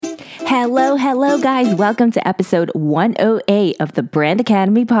Hello, guys. Welcome to episode 108 of the Brand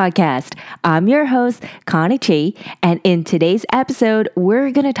Academy podcast. I'm your host, Connie Chi, and in today's episode,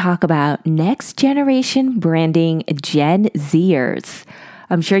 we're going to talk about next generation branding Gen Zers.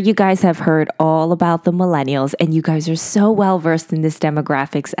 I'm sure you guys have heard all about the millennials, and you guys are so well versed in this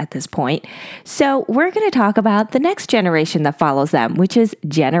demographics at this point. So we're going to talk about the next generation that follows them, which is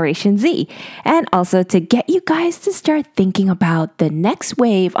Generation Z, and also to get you guys to start thinking about the next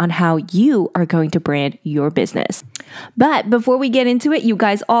wave on how you are going to brand your business. But before we get into it, you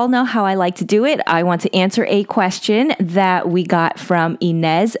guys all know how I like to do it. I want to answer a question that we got from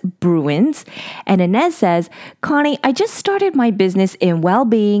Inez Bruins. And Inez says, Connie, I just started my business in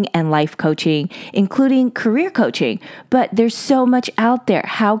well-being and life coaching, including career coaching, but there's so much out there.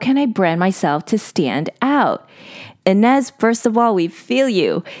 How can I brand myself to stand out? Inez, first of all, we feel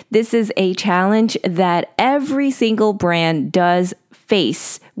you. This is a challenge that every single brand does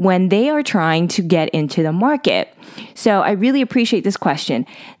face when they are trying to get into the market. So I really appreciate this question.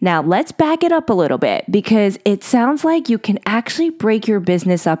 Now let's back it up a little bit because it sounds like you can actually break your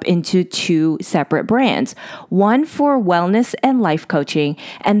business up into two separate brands, one for wellness and life coaching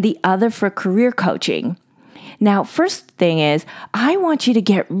and the other for career coaching. Now, first thing is, I want you to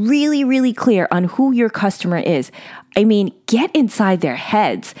get really clear on who your customer is. I mean, get inside their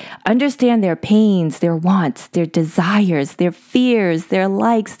heads, understand their pains, their wants, their desires, their fears, their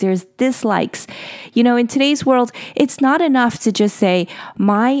likes, their dislikes. You know, in today's world, it's not enough to just say,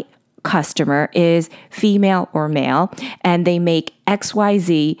 my customer is female or male, and they make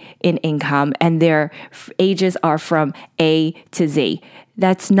XYZ in income, and their ages are from A to Z.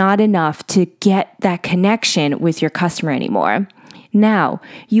 That's not enough to get that connection with your customer anymore. Now,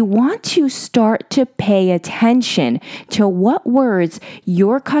 you want to start to pay attention to what words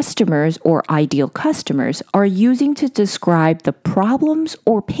your customers or ideal customers are using to describe the problems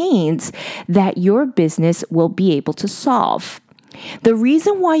or pains that your business will be able to solve. The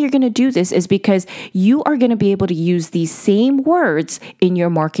reason why you're going to do this is because you are going to be able to use these same words in your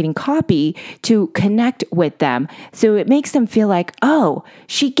marketing copy to connect with them. So it makes them feel like, oh,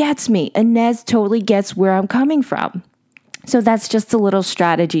 she gets me. Inez totally gets where I'm coming from. So that's just a little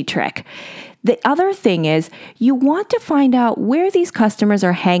strategy trick. The other thing is you want to find out where these customers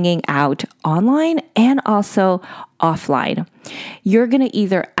are hanging out online and also offline. You're going to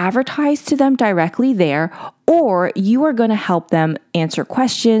either advertise to them directly there, or you are going to help them answer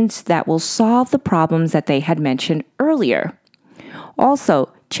questions that will solve the problems that they had mentioned earlier.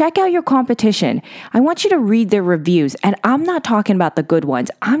 Also, check out your competition. I want you to read their reviews, and I'm not talking about the good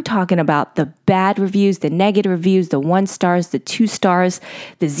ones. I'm talking about the bad reviews, the negative reviews, the 1 stars, the 2 stars,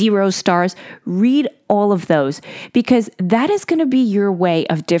 the 0 stars. Read all of those because that is going to be your way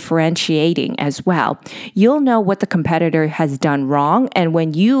of differentiating as well. You'll know what the competitor has done wrong, and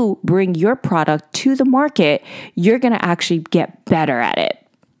when you bring your product to the market, you're going to actually get better at it.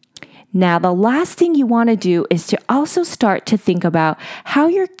 Now, the last thing you want to do is to also start to think about how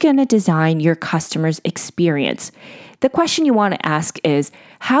you're going to design your customer's experience. The question you want to ask is,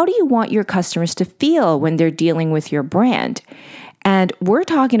 how do you want your customers to feel when they're dealing with your brand? And we're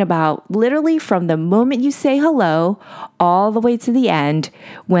talking about literally from the moment you say hello all the way to the end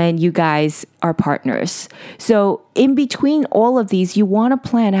when you guys are partners. So in between all of these, you want to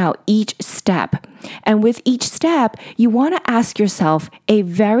plan out each step. And with each step, you want to ask yourself a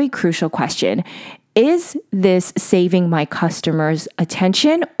very crucial question. Is this saving my customer's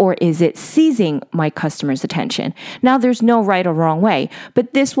attention or is it seizing my customer's attention? Now, there's no right or wrong way,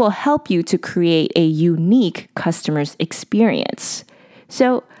 but this will help you to create a unique customer's experience.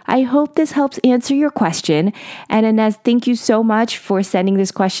 So I hope this helps answer your question. And Inez, thank you so much for sending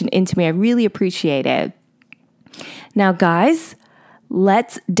this question in to me. I really appreciate it. Now, guys,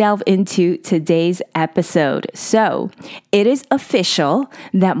 let's delve into today's episode. So, it is official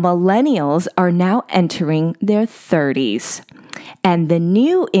that millennials are now entering their 30s. And the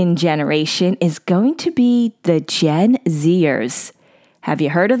new in generation is going to be the Gen Zers. Have you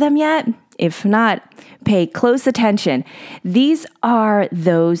heard of them yet? If not, pay close attention. These are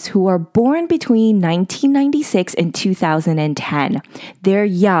those who are born between 1996 and 2010. They're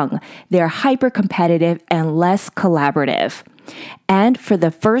young, they're hyper-competitive, and less collaborative. And for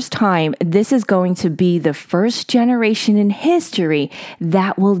the first time, this is going to be the first generation in history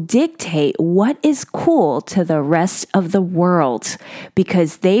that will dictate what is cool to the rest of the world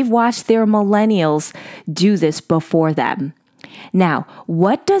because they've watched their millennials do this before them. Now,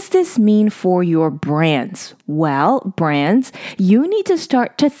 what does this mean for your brands? Well, brands, you need to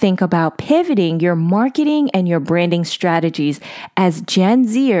start to think about pivoting your marketing and your branding strategies as Gen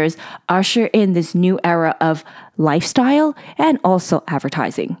Zers usher in this new era of lifestyle and also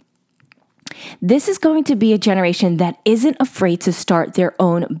advertising. This is going to be a generation that isn't afraid to start their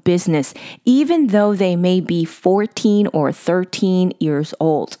own business, even though they may be 14 or 13 years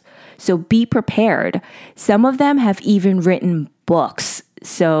old. So be prepared. Some of them have even written books.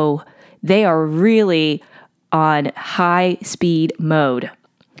 So they are really on high speed mode.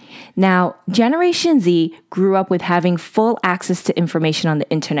 Now, Generation Z grew up with having full access to information on the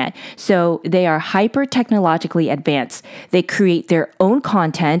internet, so they are hyper technologically advanced. They create their own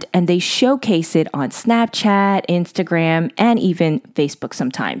content and they showcase it on Snapchat, Instagram, and even Facebook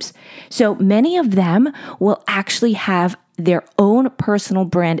sometimes. So many of them will actually have their own personal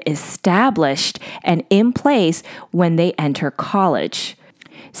brand established and in place when they enter college.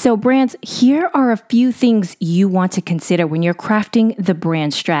 So brands, here are a few things you want to consider when you're crafting the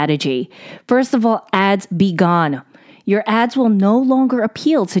brand strategy. First of all, ads be gone. Your ads will no longer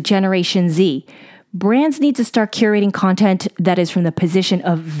appeal to Generation Z. Brands need to start curating content that is from the position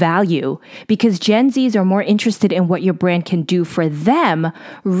of value because Gen Zs are more interested in what your brand can do for them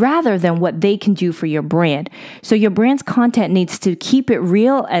rather than what they can do for your brand. So your brand's content needs to keep it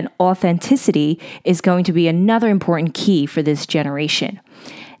real, and authenticity is going to be another important key for this generation.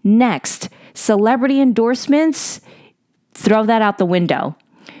 Next, celebrity endorsements, throw that out the window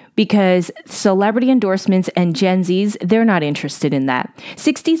because celebrity endorsements and Gen Zs, they're not interested in that.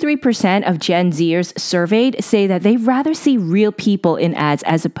 63% of Gen Zers surveyed say that they'd rather see real people in ads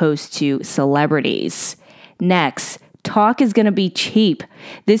as opposed to celebrities. Next, talk is going to be cheap.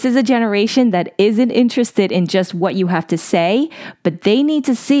 This is a generation that isn't interested in just what you have to say, but they need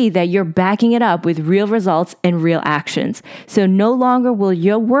to see that you're backing it up with real results and real actions. So no longer will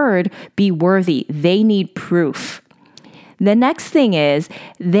your word be worthy. They need proof. The next thing is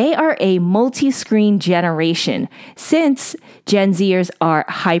they are a multi-screen generation. Since Gen Zers are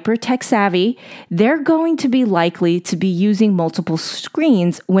hyper tech savvy, they're going to be likely to be using multiple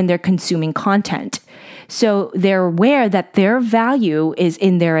screens when they're consuming content. So they're aware that their value is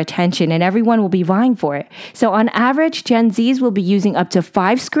in their attention and everyone will be vying for it. So on average, Gen Zs will be using up to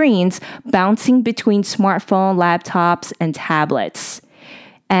 5 screens bouncing between smartphone, laptops, and tablets.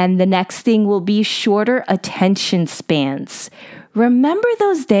 And the next thing will be shorter attention spans. Remember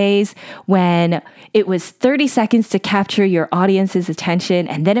those days when it was 30 seconds to capture your audience's attention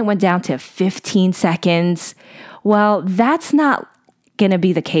and then it went down to 15 seconds? Well, that's not going to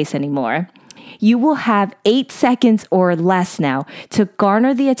be the case anymore. You will have 8 seconds or less now to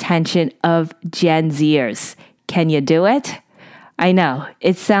garner the attention of Gen Zers. Can you do it? I know,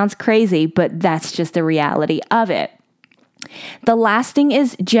 it sounds crazy, but that's just the reality of it. The last thing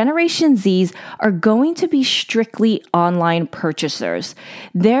is Generation Zs are going to be strictly online purchasers.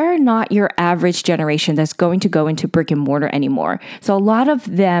 They're not your average generation that's going to go into brick and mortar anymore. So a lot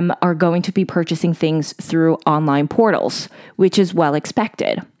of them are going to be purchasing things through online portals, which is well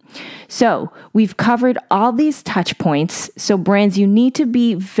expected. So we've covered all these touch points. So brands, you need to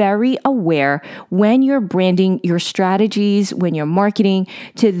be very aware when you're branding your strategies, when you're marketing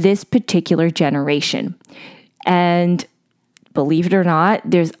to this particular generation. And believe it or not,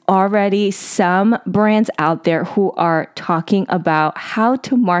 there's already some brands out there who are talking about how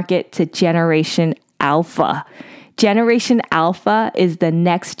to market to Generation Alpha. Generation Alpha is the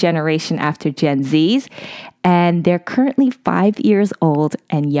next generation after Gen Zs, and they're currently 5 years old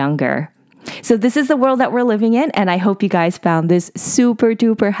and younger. So this is the world that we're living in, and I hope you guys found this super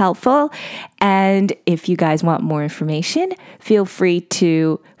duper helpful. And if you guys want more information, feel free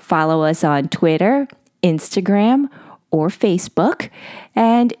to follow us on Twitter, Instagram, or Facebook.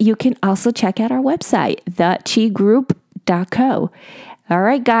 And you can also check out our website, thechigroup.co. All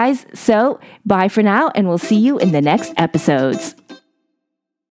right, guys. So bye for now, and we'll see you in the next episodes.